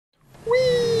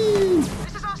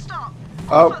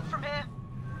Oh.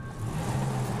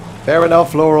 Fair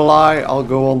enough, Lorelei. I'll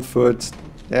go on foot.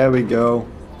 There we go.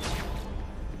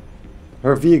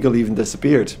 Her vehicle even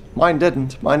disappeared. Mine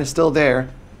didn't. Mine is still there.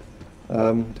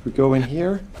 Do we go in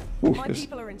here? Ooh, My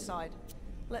people are inside.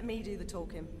 Let me do the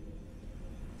talking.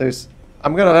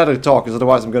 I'm gonna let her talk, because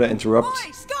otherwise I'm gonna interrupt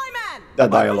Oi, Skyman! that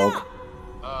dialogue.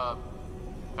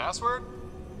 Password?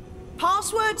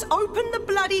 Passwords, open the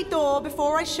bloody door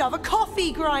before I shove a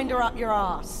coffee grinder up your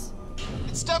ass.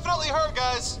 It's definitely her,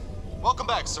 guys. Welcome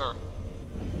back, sir.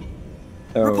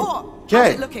 Report. How's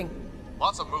Okay. it looking?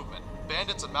 Lots of movement.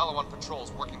 Bandits and Malawan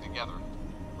patrols working together.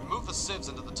 We moved the civs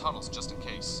into the tunnels just in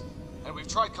case. And we've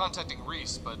tried contacting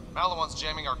Reese, but Malawan's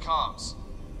jamming our comms.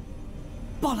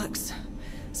 Bollocks.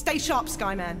 Stay sharp,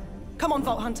 Skyman. Come on,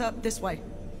 Vault Hunter, this way.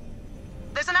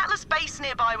 There's an Atlas base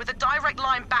nearby with a direct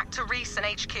line back to Reese and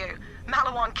HQ.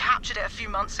 Malawan captured it a few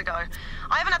months ago.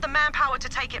 I haven't had the manpower to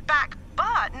take it back,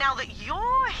 but now that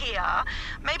you're here,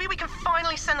 maybe we can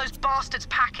finally send those bastards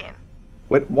packing.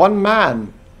 With one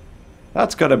man.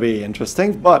 That's gonna be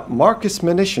interesting. But Marcus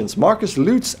munitions. Marcus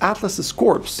loots Atlas's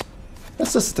corpse.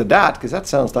 Let's listen to that, because that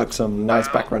sounds like some nice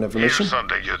background information. Here's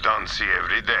something you don't see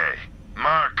every day.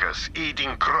 Marcus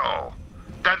eating crow.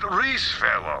 That Reese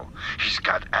fellow, he's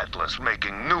got Atlas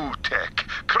making new tech,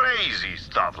 crazy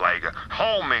stuff like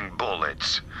homing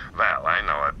bullets. Well, I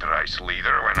know a price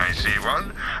leader when I see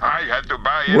one. I had to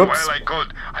buy it while I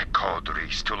could. I called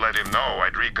Reese to let him know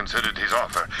I'd reconsidered his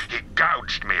offer. He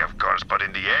gouged me, of course, but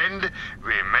in the end,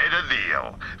 we made a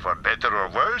deal. For better or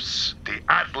worse, the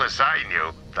Atlas I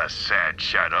knew, the sad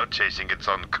shadow chasing its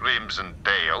own crimson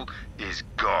tail, is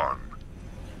gone.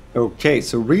 Okay,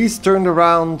 so Reese turned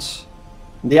around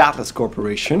the Atlas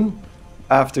Corporation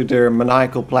after their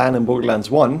maniacal plan in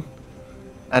Borderlands 1.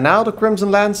 And now the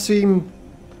Crimson Lands seem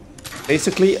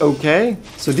basically okay.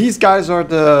 So these guys are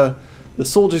the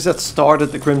soldiers that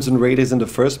started the Crimson Raiders in the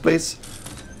first place.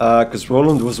 Because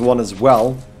Roland was one as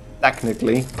well,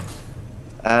 technically.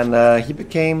 And he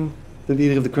became the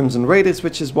leader of the Crimson Raiders,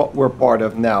 which is what we're part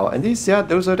of now. And these, yeah,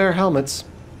 those are their helmets.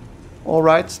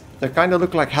 Alright, they kind of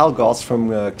look like Helgoths from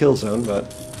Killzone, but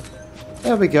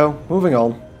there we go, moving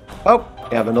on. Oh,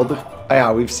 we have another. Oh,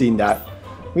 yeah, we've seen that.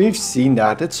 We've seen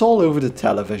that. It's all over the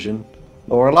television.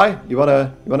 Lorelei, you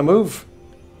wanna move?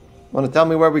 Wanna tell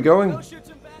me where we're going?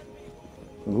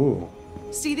 Ooh.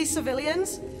 See these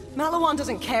civilians? Malawan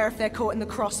doesn't care if they're caught in the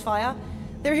crossfire.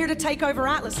 They're here to take over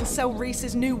Atlas and sell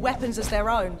Reese's new weapons as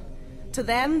their own. To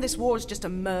them, this war is just a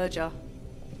merger.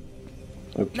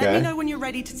 Okay. Let me know when you're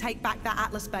ready to take back that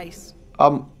Atlas base.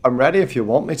 I'm ready if you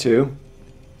want me to.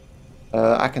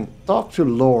 I can talk to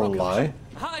Lorelei.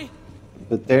 Hi.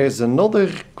 But there's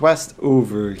another quest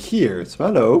over here. So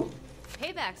hello.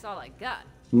 Payback's all I got.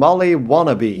 Molly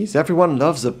wannabes. Everyone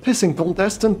loves a pissing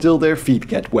contest until their feet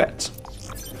get wet.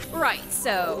 Right,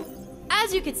 so,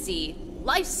 as you can see,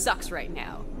 life sucks right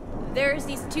now. There's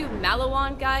these two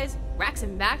Malawan guys, Rax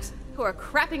and Max, who are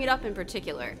crapping it up in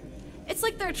particular. It's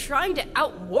like they're trying to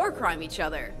out-war crime each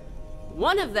other.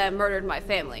 One of them murdered my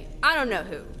family. I don't know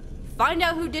who. Find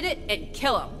out who did it and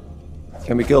kill him.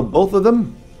 Can we kill both of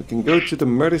them? We can go to the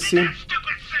murder scene. Did that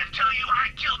stupid Sith tell you I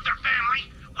killed their family?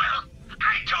 Well,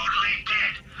 I totally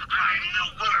did. I'm the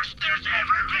worst there's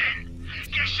ever been.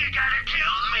 Guess you gotta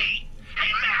kill me.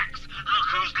 Hey, Max, look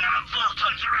who's got a Vault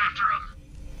Hunter after him.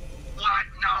 What?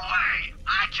 No way.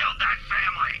 I killed that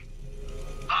family.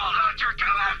 Vault Hunter,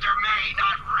 come after me,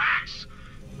 not Rax.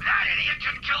 That idiot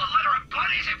can kill a litter of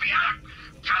bunnies if he had a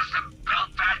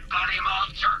custom-built that bunny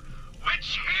mulcher.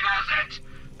 Which he doesn't,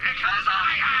 because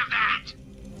I have that.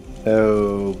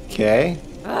 Okay.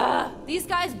 These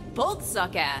guys both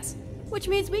suck ass, which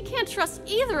means we can't trust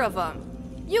either of them.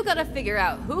 You gotta figure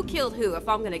out who killed who if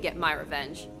I'm gonna get my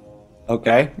revenge.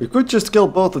 Okay, we could just kill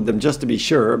both of them just to be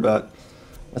sure, but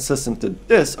let's listen to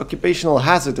this. Occupational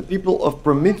hazard. The people of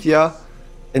Promethea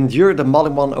endure the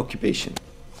Malawan occupation.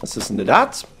 Let's listen to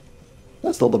that.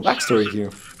 That's all the backstory here.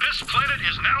 This planet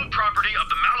is now property of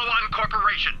the Malawan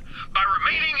Corporation. By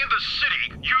remaining in the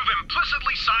city, you've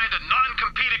implicitly signed a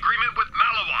non-compete agreement with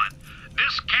Malawan.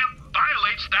 This camp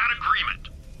violates that agreement.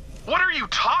 What are you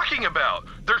talking about?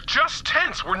 They're just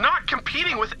tents. We're not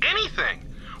competing with anything.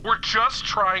 We're just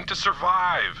trying to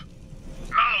survive.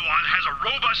 Malawan has a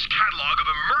robust catalog of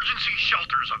emergency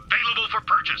shelters available for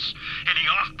purchase. Any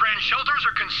off-brand shelters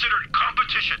are considered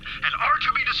competition and are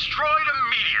to be destroyed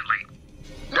immediately.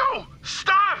 No!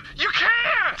 Stop! You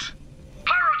can't!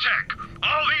 Pyrotech!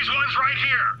 All these ones right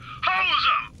here! Hose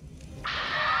them!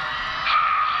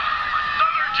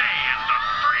 Another day in the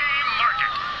free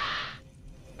market!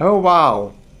 Oh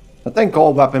wow. I think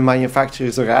all weapon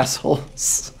manufacturers are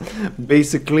assholes.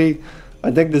 Basically. I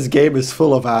think this game is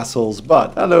full of assholes,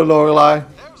 but hello Lorelei.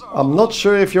 I'm not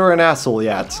sure if you're an asshole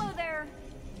yet. Hello there.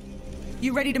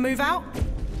 You ready to move out?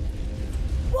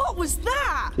 What was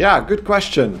that? Yeah, good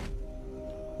question.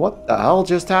 What the hell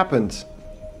just happened?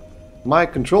 My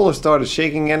controller started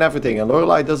shaking and everything, and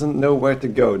Lorelei doesn't know where to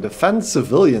go. Defend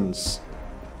civilians.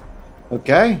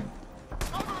 Okay.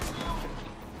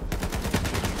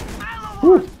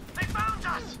 Whew. They found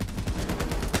us!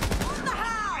 On the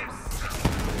house!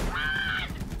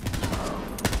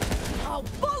 Oh,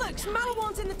 bollocks!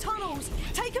 Maliwan's in the tunnels!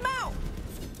 Take him out!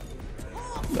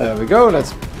 There we go.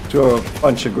 Let's throw a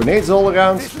bunch of grenades all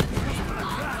around. Here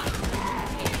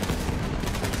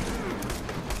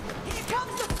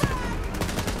comes the flag!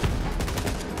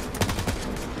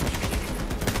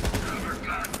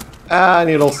 And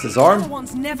he lost his arm.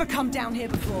 Maliwan's never come down here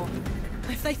before.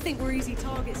 If they think we're easy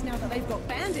targets now that they've got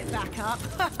Bandit back up,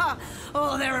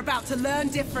 oh, they're about to learn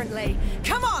differently.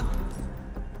 Come on!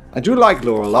 I do like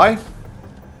Lorelei.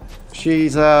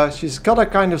 She's got a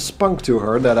kind of spunk to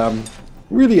her that I'm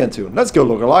really into. Let's go,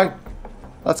 Lorelei.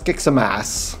 Let's kick some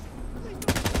ass.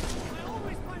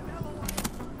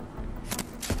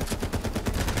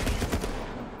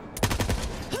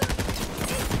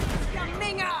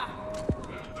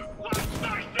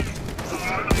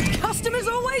 Customer's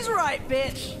always right,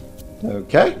 bitch.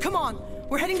 Okay. Come on,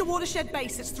 we're heading to Watershed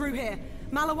Base. It's through here.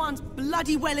 Malawan's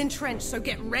bloody well entrenched, so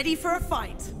get ready for a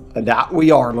fight. And that we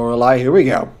are, Lorelei. Here we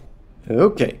go.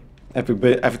 Okay.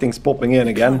 Everything's popping in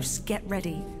again. Close, get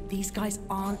ready. These guys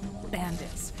aren't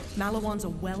bandits. Malawan's a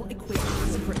well-equipped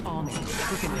secret army.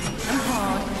 We're gonna hit them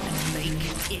hard and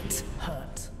make it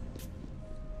hurt.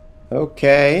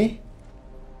 Okay.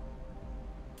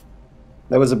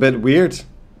 That was a bit weird.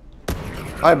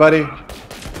 Hi, buddy.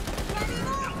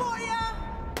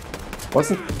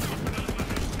 Wasn't...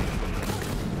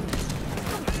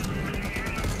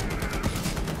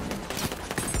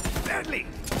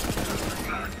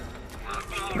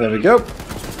 There we go.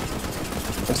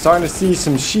 I'm starting to see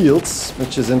some shields,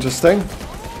 which is interesting.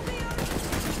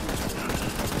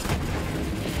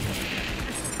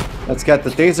 Let's get the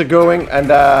taser going, and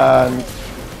then...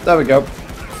 There we go.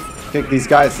 Kick these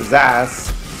guys'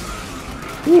 ass.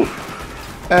 Whew.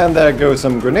 And there go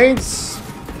some grenades.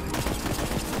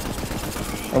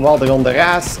 And while they're on their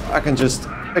ass, I can just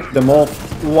pick them off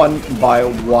one by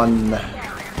one.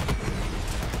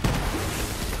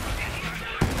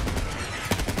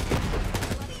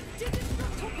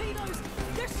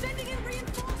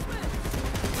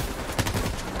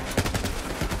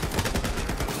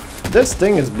 This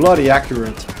thing is bloody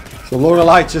accurate. So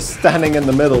Lorelei just standing in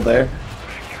the middle there.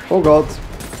 Oh god. I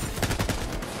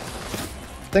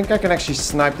think I can actually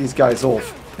snipe these guys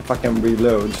off if I can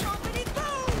reload.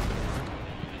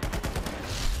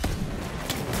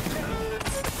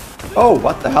 Oh,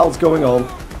 what the hell's going on?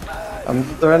 I'm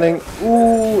turning.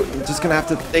 Ooh, I'm just gonna have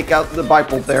to take out the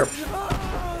bipod there.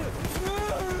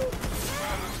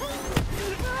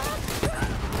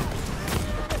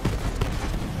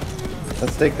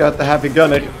 Let's take out the heavy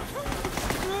gunner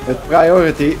with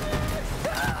priority.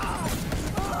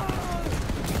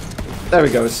 There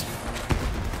he goes.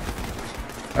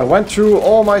 I went through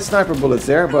all my sniper bullets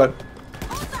there, but...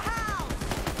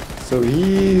 So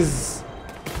he's...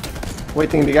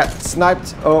 waiting to get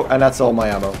sniped. Oh, and that's all my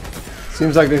ammo.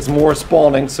 Seems like there's more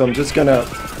spawning, so I'm just gonna...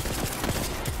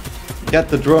 get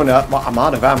the drone out. Well, I'm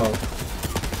out of ammo.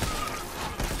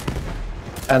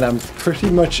 And I'm pretty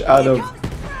much out of...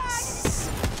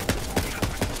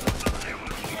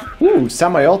 Ooh,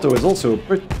 semi-auto is also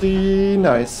pretty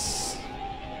nice.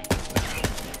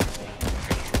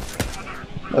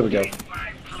 There we go.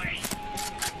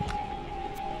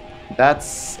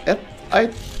 That's it, I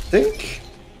think.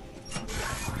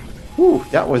 Ooh,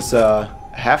 that was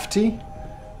hefty.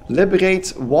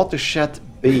 Liberate Watershed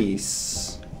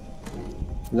Base.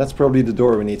 That's probably the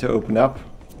door we need to open up.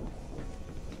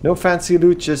 No fancy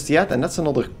loot just yet, and that's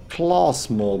another class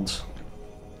mod.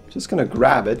 Just gonna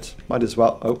grab it. Might as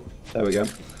well. Oh, there we go.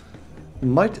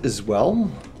 Might as well.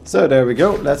 So there we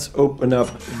go. Let's open up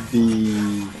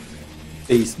the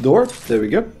base door. There we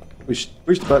go. Push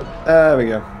the button. There we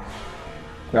go.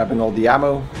 Grabbing all the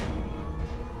ammo.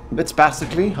 A bit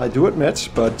spastically, I do admit,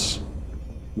 but...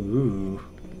 Ooh.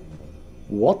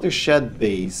 Watershed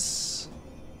Base.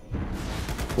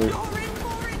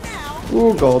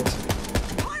 Oh god.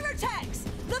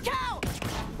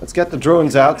 Let's get the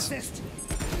drones out.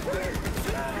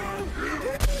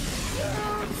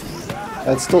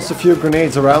 Let's toss a few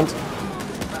grenades around.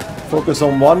 Focus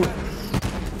on one.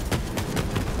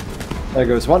 There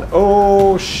goes one.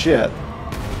 Oh shit.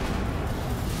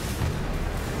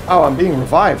 Oh, I'm being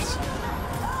revived.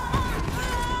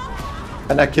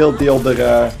 And I killed the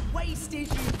older... Wasted, you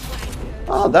wankers.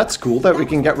 Oh, that's cool that we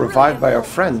can get revived by our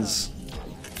friends.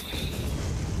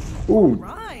 Ooh,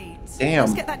 Right. damn.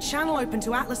 Let's get that channel open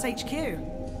to Atlas HQ.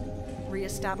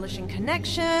 Re-establishing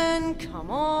connection.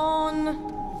 Come on.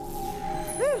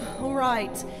 Whew, all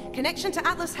right. Connection to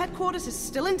Atlas headquarters is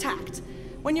still intact.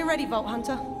 When you're ready, Vault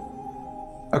Hunter.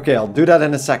 Okay, I'll do that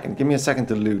in a second. Give me a second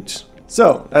to loot.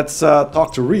 So, let's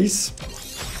talk to Reese.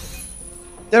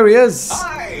 There he is.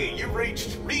 Hi, you've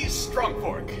reached Reese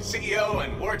Strongfork, CEO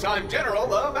and wartime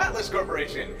general of Atlas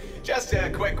Corporation. Just a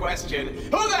quick question.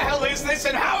 Who the hell is this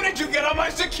and how did you get on my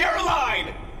secure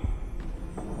line?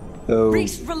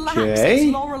 Reese, relax. It's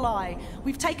Lorelei.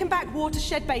 We've taken back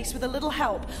Watershed Base with a little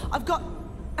help. I've got...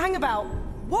 Hang about.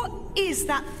 What is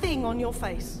that thing on your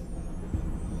face?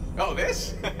 Oh,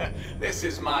 this? This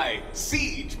is my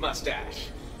siege mustache.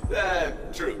 The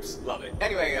troops love it.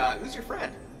 Anyway, who's your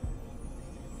friend?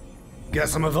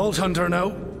 Guess I'm a Vault Hunter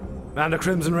now, and a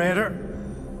Crimson Raider,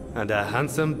 and a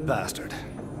handsome bastard.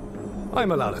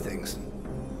 I'm a lot of things.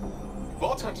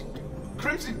 Vault Hunter?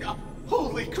 Crimson?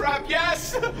 Holy crap,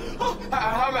 yes! Oh,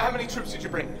 how many troops did you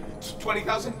bring?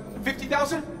 20,000?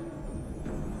 50,000?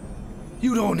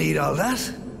 You don't need all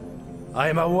that.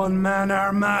 I'm a one-man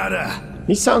armada.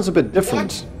 He sounds a bit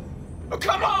different. What? Oh,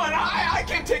 come on! I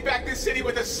can't take back this city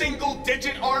with a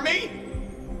single-digit army!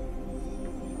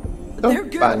 They're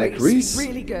good, panic, Reese.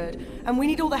 Really good. And we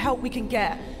need all the help we can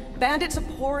get. Bandits are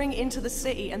pouring into the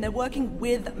city, and they're working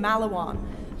with Malawan.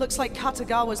 Looks like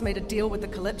Katagawa's made a deal with the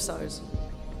Calypsos.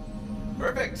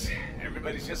 Perfect.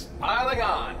 Everybody's just piling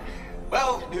on.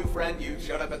 Well, new friend, you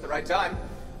showed up at the right time.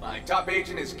 My top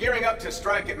agent is gearing up to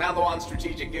strike at Malawan's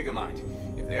strategic gigamind.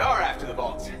 If they are after the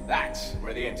vaults, that's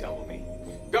where the intel will be.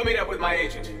 Go meet up with my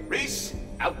agent. Reese,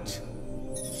 out.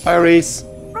 Hi, Reese.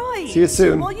 Right. See you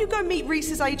soon. So while you go meet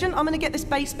Reese's agent, I'm gonna get this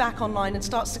base back online and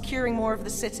start securing more of the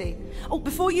city. Oh,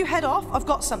 before you head off, I've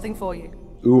got something for you.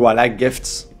 Ooh, I like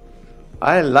gifts.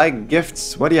 I like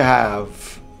gifts. What do you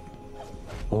have?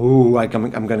 Ooh, I'm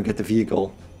gonna get the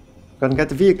vehicle. Gonna get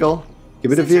the vehicle.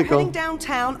 Give me the Since you're vehicle. heading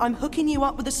downtown, I'm hooking you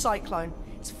up with a Cyclone.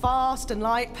 It's fast and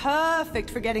light, perfect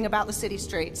for getting about the city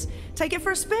streets. Take it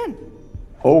for a spin.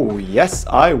 Oh, yes,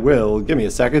 I will. Give me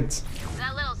a second.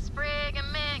 That little sprig of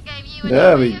mint gave you a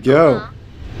There new we vehicle, go. huh?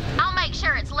 I'll make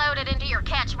sure it's loaded into your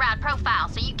catch ride profile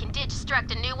so you can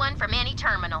destruct a new one from any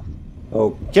terminal.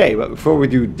 Okay, but before we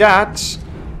do that,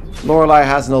 Lorelei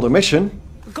has another mission.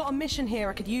 I've got a mission here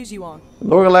I could use you on.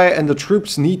 Lorelei and the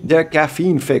troops need their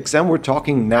caffeine fix, and we're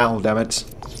talking now, damn it.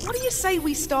 What do you say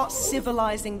we start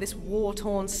civilizing this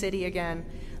war-torn city again?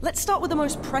 Let's start with the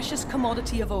most precious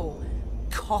commodity of all,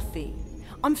 coffee.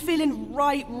 I'm feeling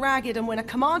right ragged, and when a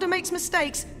commander makes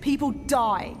mistakes, people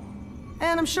die.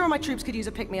 And I'm sure my troops could use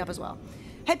a pick-me-up as well.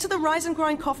 Head to the Rise and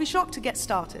Grind coffee shop to get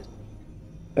started.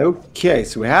 Okay,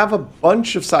 so we have a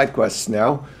bunch of side quests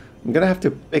now. I'm gonna have to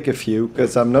pick a few,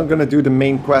 because I'm not gonna do the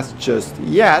main quest just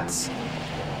yet.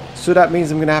 So that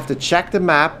means I'm gonna have to check the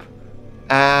map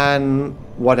and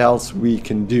what else we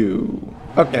can do.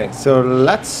 Okay, so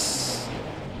let's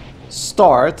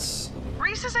start.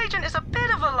 Reese's agent is a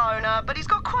bit of a loner, but he's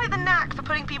got quite the knack for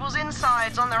putting people's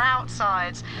insides on their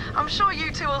outsides. I'm sure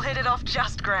you two will hit it off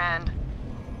just grand.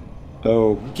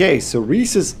 Okay, so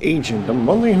Reese's agent. I'm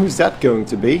wondering who's that going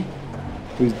to be.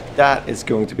 Who that is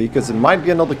going to be, because it might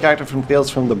be another character from Tales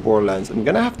from the Borderlands. I'm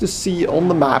gonna have to see on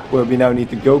the map where we now need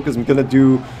to go, because I'm gonna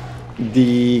do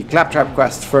the Claptrap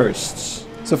quest first.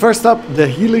 So first up, the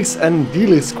Healers and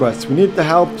Dealers quest. We need to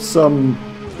help some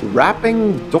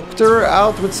rapping doctor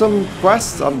out with some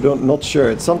quests. I'm not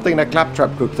sure. It's something that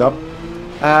Claptrap cooked up.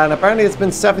 And apparently it's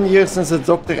been 7 years since the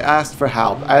doctor asked for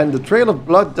help. And the trail of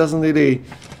blood doesn't really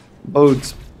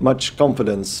bode much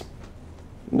confidence.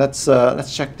 Let's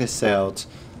check this out.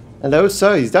 Hello,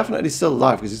 sir. He's definitely still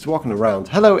alive because he's walking around.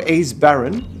 Hello, Ace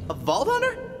Baron. A Vault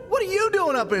Hunter? What are you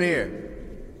doing up in here?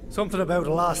 Something about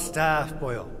lost staff,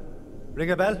 Boyle.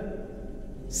 Ring a bell?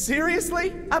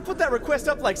 Seriously? I put that request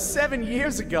up like 7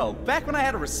 years ago, back when I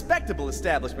had a respectable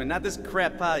establishment, not this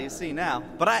crap pile you see now.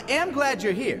 But I am glad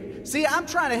you're here. See, I'm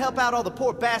trying to help out all the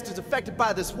poor bastards affected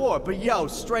by this war, but yo,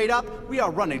 straight up, we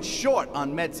are running short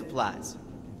on med supplies.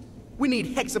 We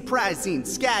need hexaprizine,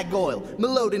 skag oil,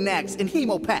 melodinax, and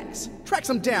hemopacks. Track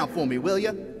some down for me, will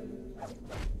ya?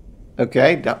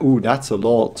 Okay, that's a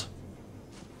lot.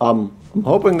 I'm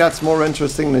hoping that's more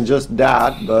interesting than just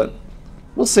that, but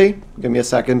we'll see. Give me a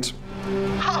second.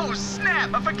 Oh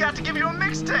snap! I forgot to give you a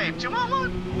mixtape. Do you want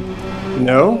one?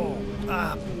 No?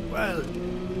 Well,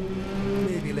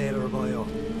 maybe later, Boyle.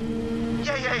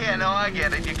 Yeah, no, I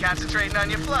get it. You're concentrating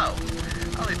on your flow.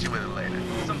 I'll hit you with it later.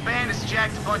 Some bandits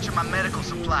jacked a bunch of my medical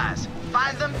supplies.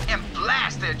 Find them and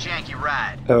blast their janky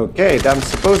ride. Okay, then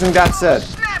supposing that's it.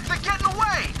 Snap, they're getting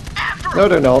away! After No,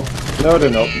 they're not. No, they're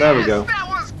not. There we go. That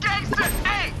was gangster!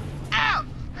 Hey! Out!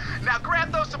 Now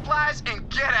grab those supplies and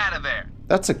get out of there.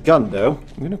 That's a gun, though.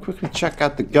 I'm gonna quickly check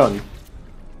out the gun.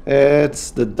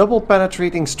 It's the double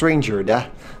penetrating stranger.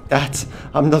 That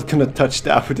I'm not gonna touch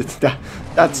that with it.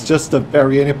 That's just a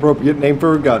very inappropriate name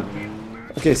for a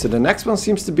gun. Okay, so the next one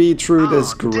seems to be through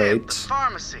this grate. The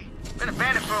pharmacy. Been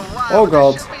abandoned for a while. Oh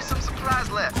god. There should be some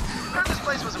supplies left. Heard this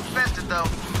place was infested though.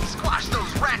 Squash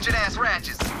those ratchet-ass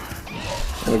ratchets.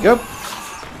 There we go.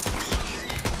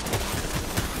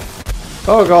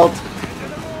 Oh god.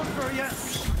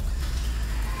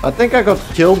 I think I got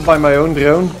killed by my own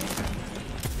drone.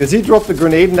 Because he dropped a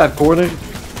grenade in that corner.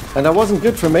 And that wasn't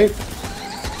good for me.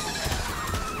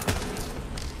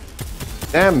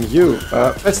 Damn you.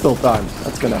 Pistol time.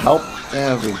 That's gonna help.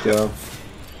 There we go.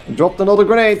 I dropped another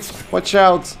grenade. Watch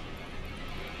out.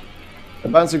 A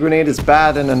bouncer grenade is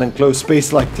bad in an enclosed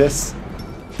space like this.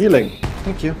 Healing.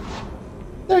 Thank you.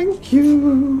 Thank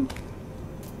you.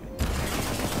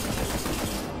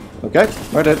 Okay,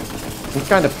 where did it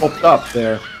kind of popped up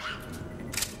there?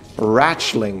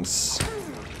 Ratchlings.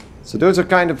 So those are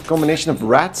kind of a combination of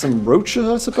rats and roaches,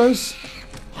 I suppose?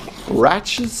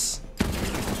 Ratches?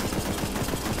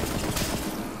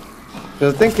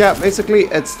 I think, yeah, basically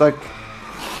it's like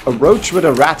a roach with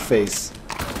a rat face.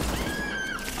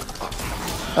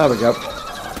 There we go.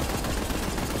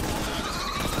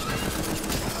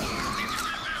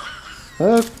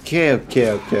 Okay.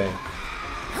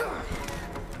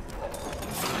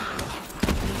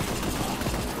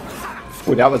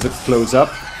 Oh, that was a close-up.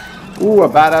 Ooh, a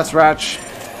badass ratch.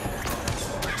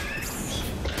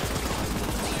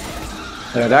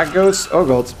 There that goes. Oh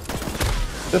god.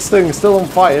 This thing is still on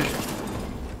fire.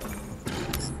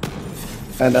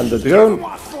 And then the drone.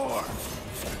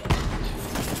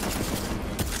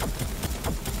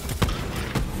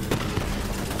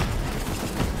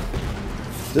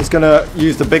 Just gonna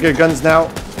use the bigger guns now.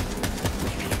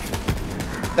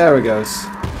 There it goes.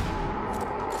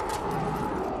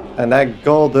 And that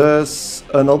got us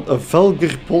a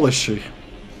vulgar polisher.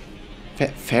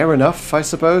 Fair enough, I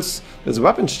suppose. There's a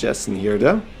weapons chest in here,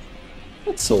 though.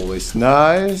 That's always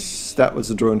nice. That was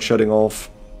the drone shutting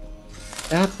off.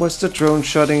 That was the drone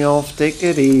shutting off. Take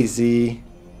it easy.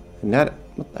 And that...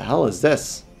 What the hell is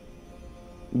this?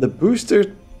 The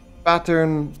booster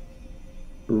pattern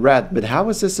red. But how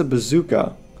is this a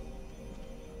bazooka?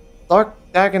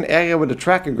 Tag an area with a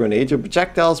tracker grenade. Your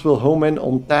projectiles will home in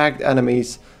on tagged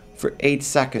enemies for 8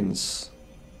 seconds.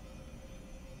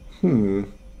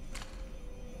 Could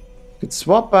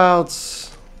swap out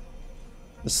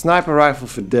the sniper rifle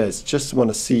for this. Just want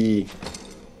to see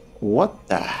what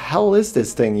the hell is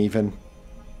this thing even?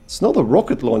 It's not a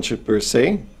rocket launcher per se.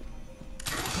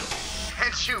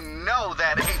 And you know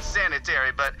that ain't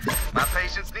sanitary, but my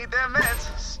patients need their meds.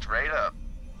 Straight up.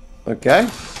 Okay.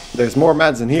 There's more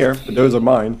meds in here, but those are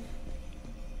mine.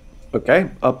 Okay,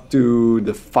 up to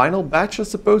the final batch, I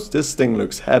suppose. This thing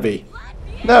looks heavy.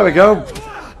 There we go.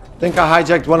 Think I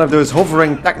hijacked one of those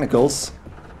hovering technicals.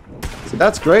 So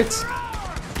that's great.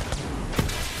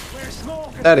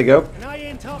 There we go.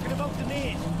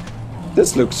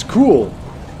 This looks cool.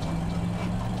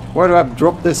 Where do I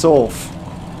drop this off?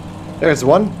 There's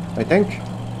one, I think.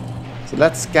 So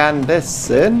let's scan this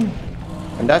in.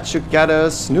 And that should get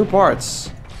us new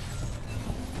parts.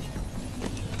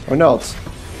 Or not.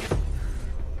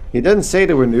 He didn't say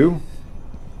they were new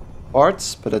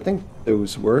parts, but I think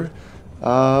those were.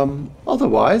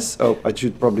 Otherwise... Oh, I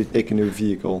should probably take a new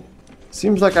vehicle.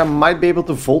 Seems like I might be able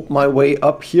to vault my way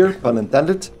up here, pun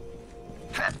intended.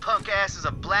 That punk ass is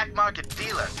a black market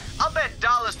dealer. I'll bet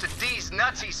dollars to D's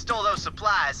nuts he stole those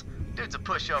supplies. Dude's a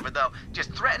pushover though.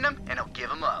 Just threaten him and he'll give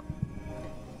him up.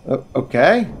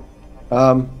 Okay.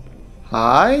 Hi?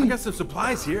 I got some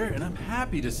supplies here and I'm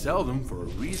happy to sell them for a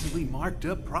reasonably marked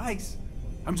up price.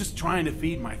 I'm just trying to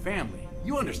feed my family.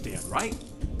 You understand, right?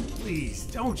 Please,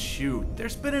 don't shoot.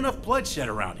 There's been enough bloodshed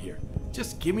around here.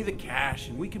 Just give me the cash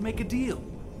and we can make a deal.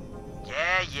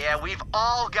 Yeah, we've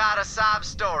all got a sob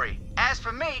story. As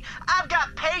for me, I've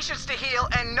got patience to heal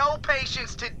and no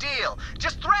patience to deal.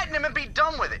 Just threaten him and be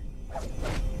done with it.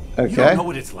 Okay. You don't know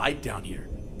what it's like down here.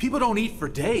 People don't eat for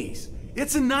days.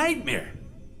 It's a nightmare.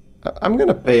 I'm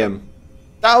gonna pay him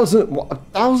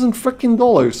 $1,000 freaking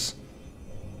dollars.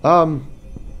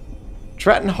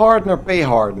 Threaten harden or pay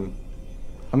harden.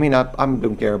 I mean, I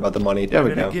don't care about the money. There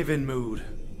we go. In a given mood.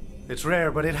 It's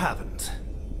rare, but it happened.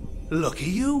 Look at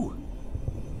you.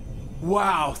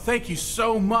 Wow, thank you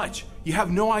so much. You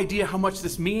have no idea how much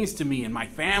this means to me and my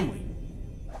family.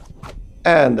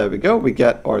 And there we go, we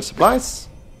get our supplies.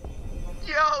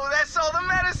 Yo, that's all the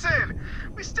medicine!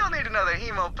 We still need another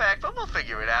hemo pack, but we'll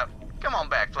figure it out. Come on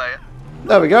back, player.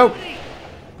 There we go.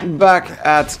 Back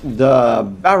at the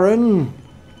Baron.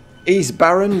 Ace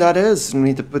Baron, that is. We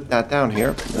need to put that down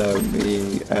here. There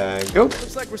we go.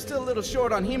 Looks like we're still a little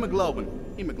short on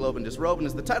hemoglobin. Hemoglobin Disrobin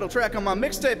is the title track on my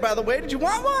mixtape, by the way. Did you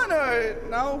want one, or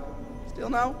no?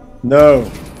 Still no?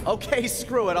 No. Okay,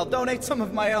 screw it. I'll donate some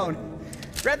of my own.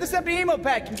 Grab this empty hemo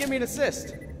pack and give me an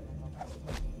assist.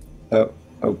 Oh,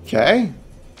 okay.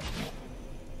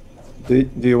 Do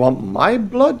you want my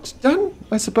blood done?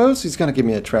 I suppose he's gonna give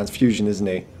me a transfusion, isn't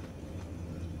he?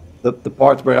 The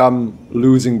part where I'm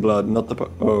losing blood, not the part...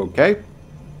 Okay.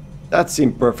 That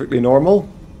seemed perfectly normal.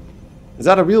 Is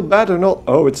that a real bad or not?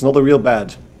 Oh, it's not a real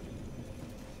bad.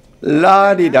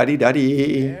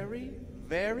 La-di-da-di-da-di. Very,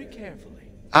 very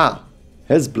carefully. Ah,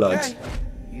 his blood. Okay.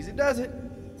 Easy does it.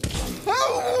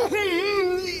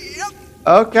 Okay.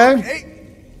 Okay.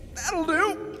 That'll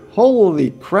do.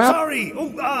 Holy crap. Sorry!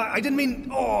 Oh, I didn't mean...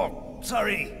 Oh,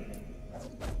 sorry.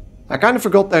 I kind of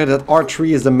forgot there that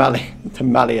R3 is the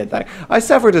melee attack. I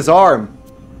severed his arm.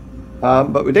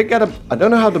 But we did get a... I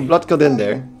don't know how the blood got in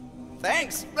there.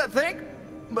 Thanks, I think.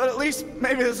 But at least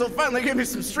maybe this will finally give me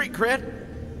some street cred.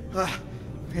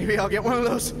 Maybe I'll get one of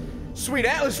those sweet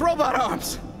Atlas robot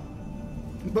arms.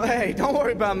 But hey, don't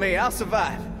worry about me. I'll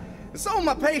survive. And so are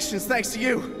my patients, thanks to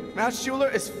you. Mount Schuler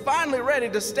is finally ready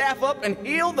to staff up and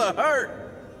heal the hurt.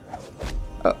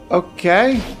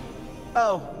 Okay.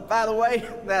 Oh, by the way,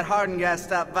 that Harden guy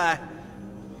stopped by.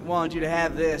 He wanted you to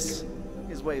have this.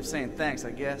 His way of saying thanks,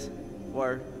 I guess.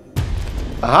 Word.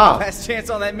 Aha. Last chance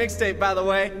on that mixtape, by the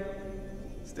way.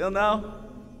 Still no?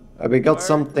 We got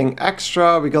something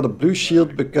extra. We got a blue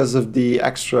shield because of the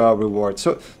extra reward.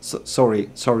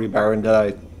 Sorry, Baron, that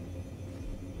I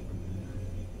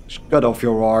cut off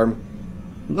your arm.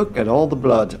 Look at all the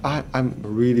blood. I'm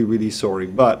really, really sorry,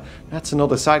 but that's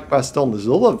another side quest on. There's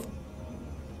a lot of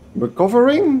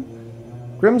recovering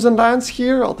Crimson Lands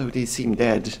here, although they seem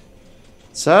dead.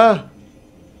 Sir,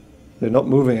 they're not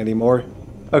moving anymore.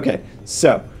 Okay,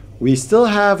 so we still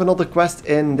have another quest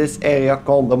in this area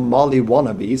called the Molly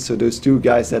Wannabes. So those two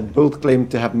guys that both claim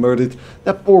to have murdered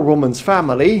that poor woman's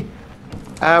family.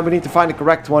 And we need to find the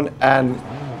correct one and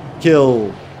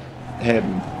kill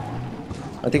him.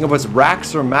 I think it was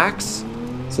Rax or Max.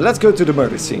 So let's go to the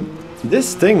murder scene.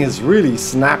 This thing is really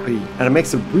snappy and it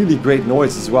makes a really great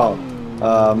noise as well.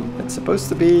 It's supposed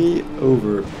to be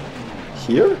over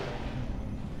here?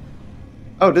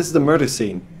 Oh, this is the murder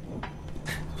scene.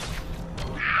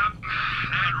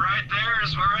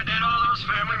 Is where I did all those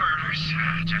family murders.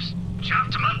 Just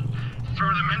chopped them up, threw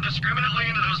them indiscriminately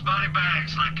into those body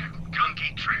bags like a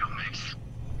gunky trail mix.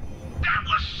 That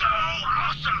was so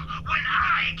awesome when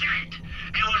I did it.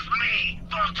 It was me,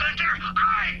 Vault Hunter.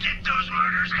 I did those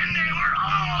murders and they were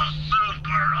all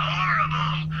super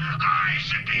horrible. I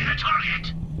should be the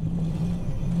target.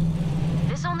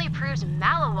 This only proves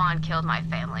Maliwan killed my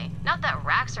family, not that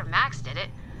Rax or Max did it.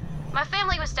 My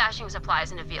family was stashing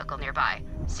supplies in a vehicle nearby.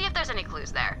 See if there's any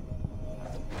clues there.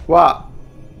 Wow.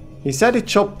 He said he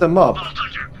chopped them up. Vault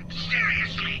Hunter,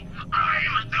 seriously,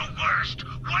 I'm the worst.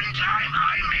 One time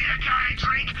I made a guy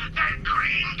drink that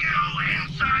green goo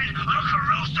inside a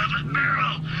corrosive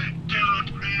barrel.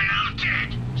 Dude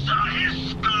melted. Saw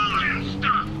his skull and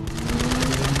stuff.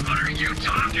 What are you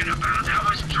talking about? That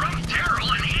was drunk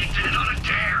Daryl and he did it on a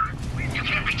dare. You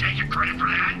can't be taking credit for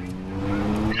that.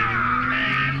 Nah,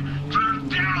 man.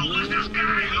 Drunk Daryl was this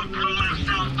guy who blew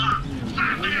himself up,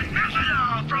 siphoned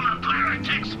methanol from a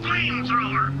pyrotech's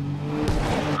flamethrower.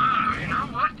 You know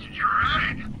what? You're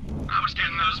right. I was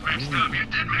getting those mixed up. You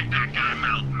did make that guy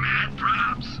melt. Mad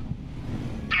props.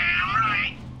 Damn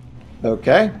right.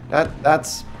 Okay,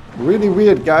 that's really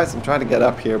weird, guys. I'm trying to get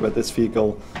up here, but this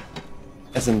vehicle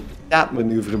isn't that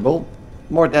maneuverable.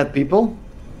 More dead people.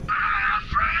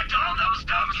 Friend, all those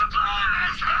dumb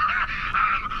supplies.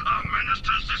 I'm a menace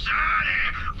to society.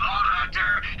 Vault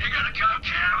Hunter, you gonna come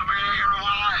kill me or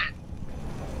what?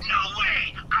 No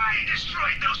way. I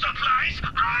destroyed those supplies.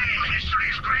 I'm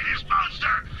history's greatest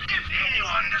monster. If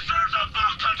anyone deserves a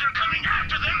Vault Hunter coming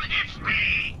after them, it's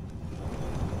me.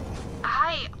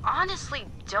 I honestly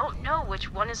don't know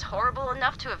which one is horrible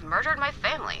enough to have murdered my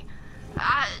family.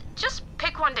 Just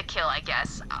pick one to kill, I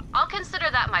guess. I'll consider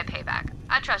that my payback.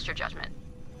 I trust your judgment.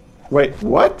 Wait,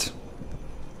 what?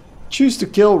 Choose to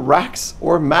kill Rax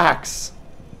or Max.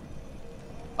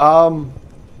 I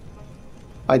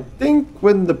think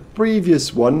when the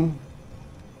previous one...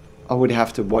 I would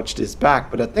have to watch this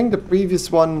back, but I think the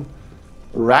previous one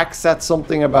Rax said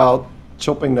something about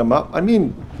chopping them up. I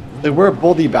mean, there were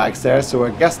body bags there, so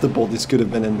I guess the bodies could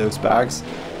have been in those bags.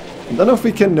 I don't know if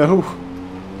we can know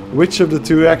which of the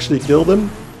two actually killed him.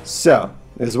 So,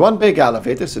 there's one big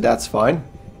elevator, so that's fine.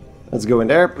 Let's go in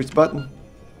there, push the button.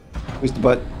 Push the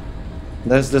button.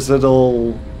 There's this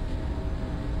little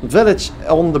village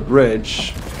on the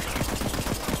bridge.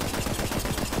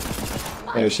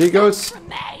 There she goes.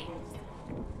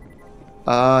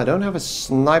 I don't have a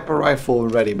sniper rifle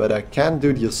already, but I can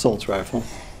do the assault rifle.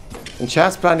 And she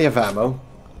has plenty of ammo.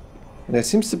 And there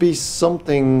seems to be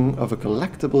something of a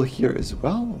collectible here as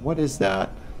well. What is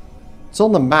that? It's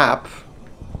on the map.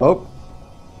 Oh.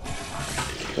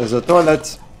 There's a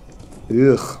toilet.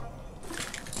 Ugh.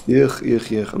 Ugh,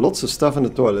 ugh, ugh. Lots of stuff in the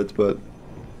toilet, but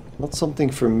not something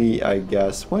for me, I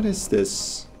guess. What is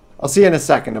this? I'll see you in a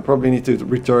second. I probably need to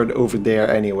return over there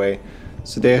anyway.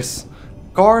 So there's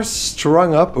cars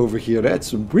strung up over here.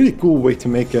 That's a really cool way to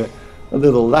make a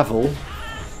little level.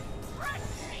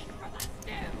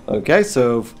 Okay,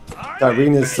 so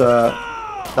Tyrene is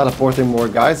teleporting more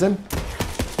guys in.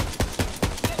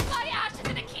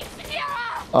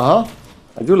 Uh-huh.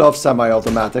 I do love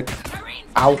semi-automatic.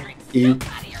 Ow, E,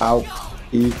 ow,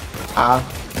 E, ah.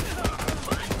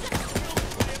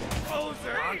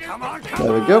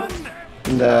 There we go.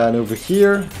 And then over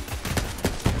here.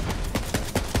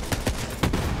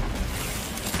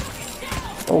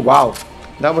 Oh wow,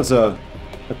 that was a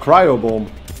cryo bomb.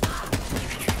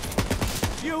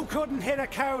 You couldn't hit a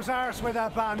cow's arse with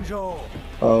a banjo.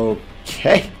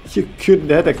 Okay, you couldn't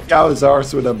hit a cow's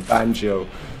arse with a banjo.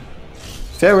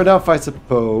 Fair enough, I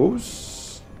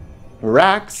suppose.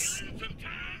 Rax.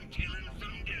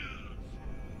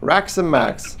 Rax and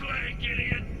Max.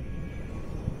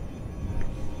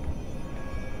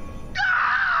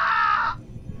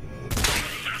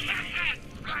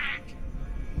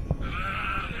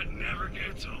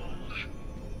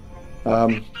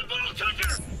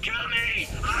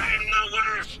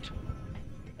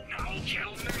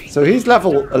 So he's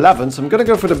level 11, so I'm gonna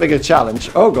go for the bigger challenge.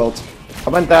 Oh god, I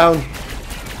went down.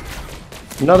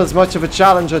 Not as much of a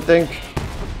challenge, I think.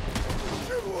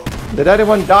 Did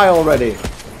anyone die already?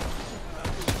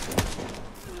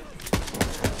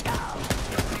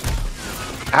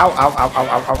 Ow, ow, ow, ow,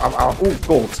 ow, ow, ow, ow. Ooh,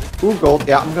 gold. Ooh, gold.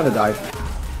 Yeah, I'm gonna die.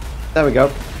 There we go.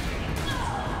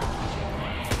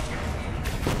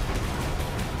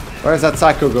 Where's that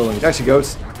psycho going? There she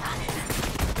goes.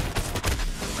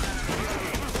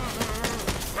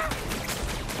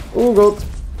 Ooh, gold.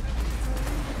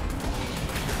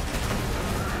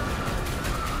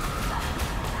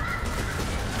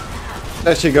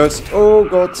 There she goes. Oh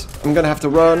god, I'm gonna have to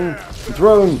run.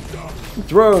 Drone.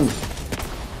 Drone.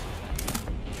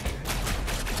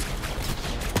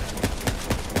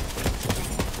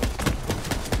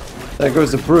 There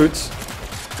goes the brute.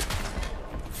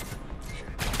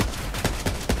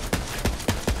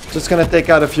 Just gonna take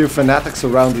out a few fanatics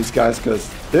around these guys, because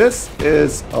this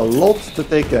is a lot to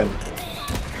take in.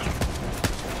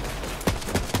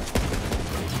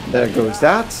 There goes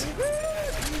that.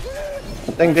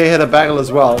 I think they hit a barrel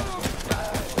as well.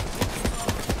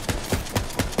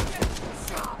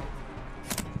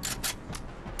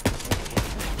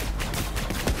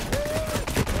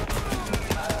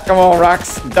 Come on,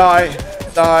 Rax. Die.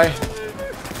 Die.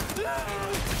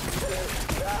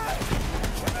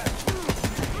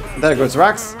 There goes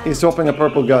Rax. He's swapping a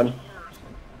purple gun.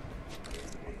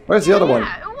 Where's the other one?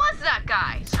 Who was that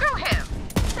guy? Screw him.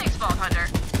 Thanks, Vault Hunter.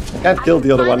 I can't kill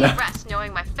the other one now. Rest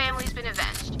knowing my family's been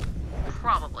avenged.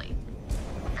 Probably.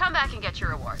 Come back and get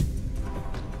your reward.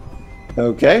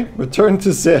 Okay, return to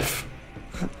Ziff.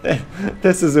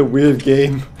 This is a weird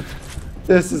game.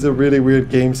 This is a really weird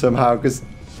game somehow, because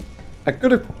I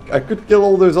could kill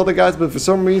all those other guys, but for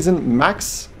some reason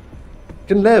Max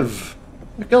can live.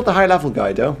 I killed the high level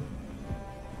guy though.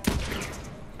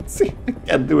 See, I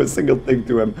can't do a single thing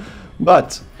to him.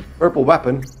 But purple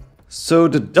weapon. So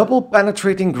the double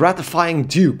penetrating gratifying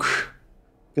Duke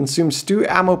consumes 2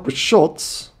 ammo per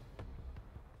shot.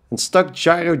 And stuck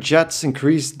gyro jets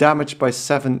increase damage by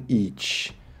 7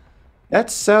 each.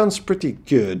 That sounds pretty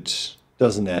good,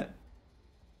 doesn't it?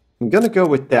 I'm gonna go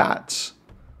with that.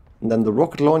 And then the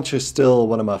rocket launcher is still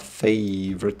one of my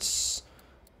favorites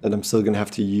that I'm still gonna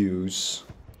have to use.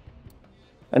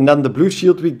 And then the blue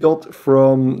shield we got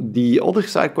from the other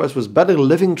side quest was better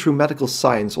living through medical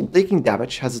science. On taking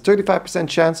damage, has a 35%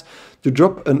 chance to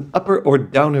drop an upper or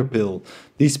downer pill.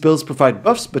 These pills provide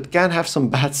buffs but can have some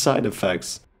bad side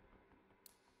effects.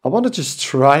 I want to just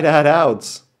try that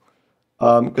out.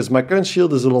 Because my current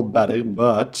shield is a little better,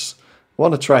 but I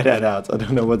want to try that out. I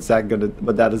don't know what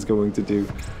that is going to do.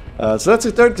 So let's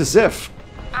return to Ziff.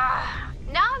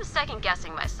 second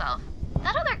guessing myself.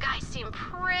 That other guy seemed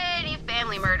pretty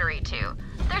family murdery too.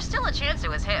 There's still a chance it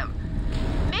was him.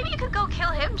 Maybe you could go kill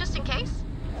him just in case?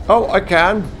 Oh, I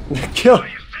can. Kill.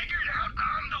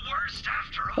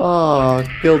 Oh,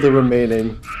 kill the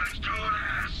remaining.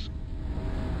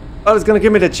 Well, it's gonna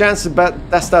give me the chance to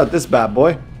test out this bad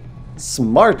boy.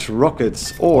 Smart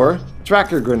rockets or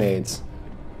tracker grenades.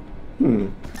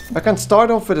 I can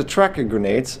start off with a tracker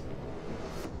grenade.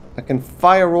 I can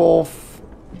fire off.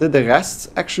 Did the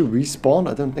rest actually respawn?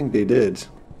 I don't think they did.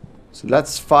 So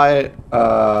let's fire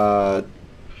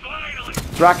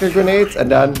tracker grenades and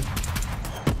then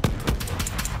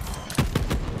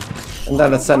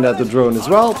let's send out the drone as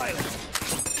well.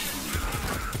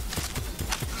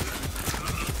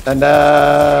 And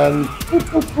then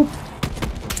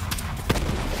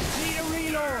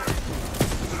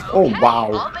oh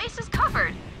wow. All bases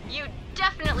covered. You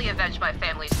definitely avenged my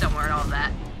family somewhere and all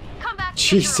that. Come back.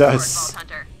 Jesus.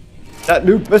 That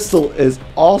new pistol is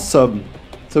awesome.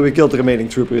 So we killed the remaining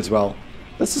trooper as well.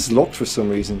 This is locked for some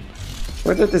reason.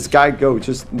 Where did this guy go?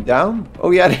 Just down?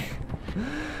 Oh yeah,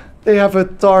 they have a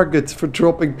target for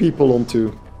dropping people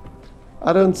onto.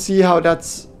 I don't see how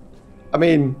that's... I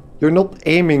mean, you're not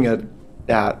aiming at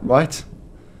that, right?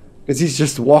 Because he's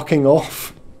just walking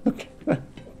off.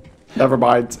 Never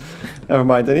mind. Never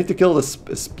mind. I need to kill a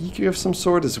speaker of some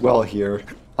sort as well here.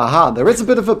 Aha, there is a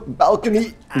bit of a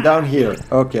balcony down here.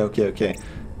 Okay.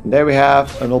 And there we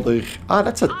have another... Ah,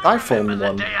 that's a Typhon one.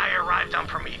 The day I arrived on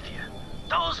Promethea.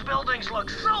 Those buildings look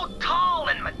so tall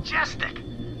and majestic.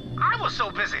 I was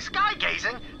so busy sky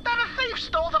gazing that a thief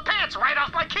stole the pants right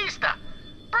off my keister.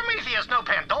 Promethea's no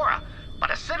Pandora,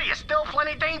 but a city is still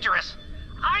plenty dangerous.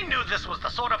 I knew this was the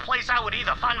sort of place I would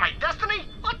either find my destiny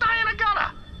or die in a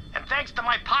gutter. And thanks to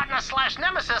my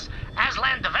partner/nemesis,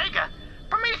 Aslan de Vega,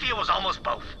 Promethea was almost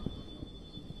both.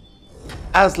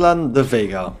 Aslan de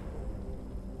Vega.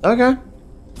 Okay.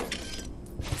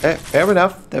 Fair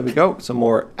enough. There we go. Some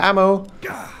more ammo.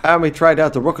 And we tried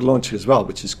out the rocket launcher as well,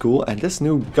 which is cool. And this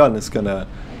new gun is gonna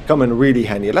come in really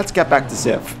handy. Let's get back to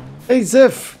Ziv. Hey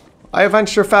Ziv! I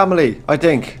avenged your family, I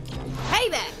think. Hey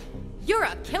there! You're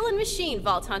a killing machine,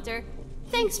 Vault Hunter.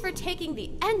 Thanks for taking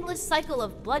the endless cycle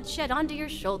of bloodshed onto your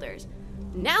shoulders.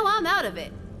 Now I'm out of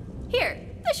it. Here,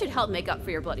 this should help make up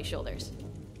for your bloody shoulders.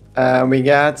 We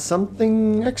got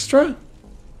something extra?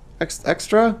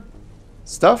 Extra?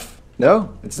 Stuff?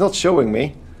 No, it's not showing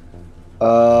me.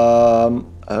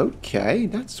 Okay,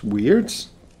 that's weird.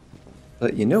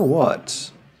 But you know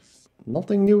what?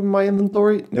 Nothing new in my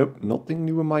inventory? Nope, nothing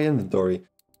new in my inventory.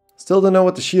 Still don't know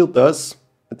what the shield does.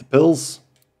 With the pills.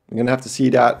 I'm gonna have to see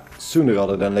that sooner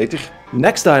rather than later.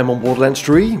 Next time on Borderlands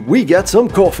 3, we get some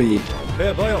coffee.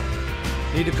 Hey, Boyle.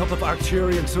 Need a cup of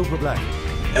Arcturian Super Black.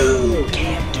 Ooh,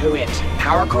 can't do it.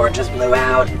 Power cord just blew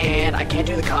out, and I can't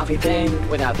do the coffee thing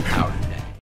without the power.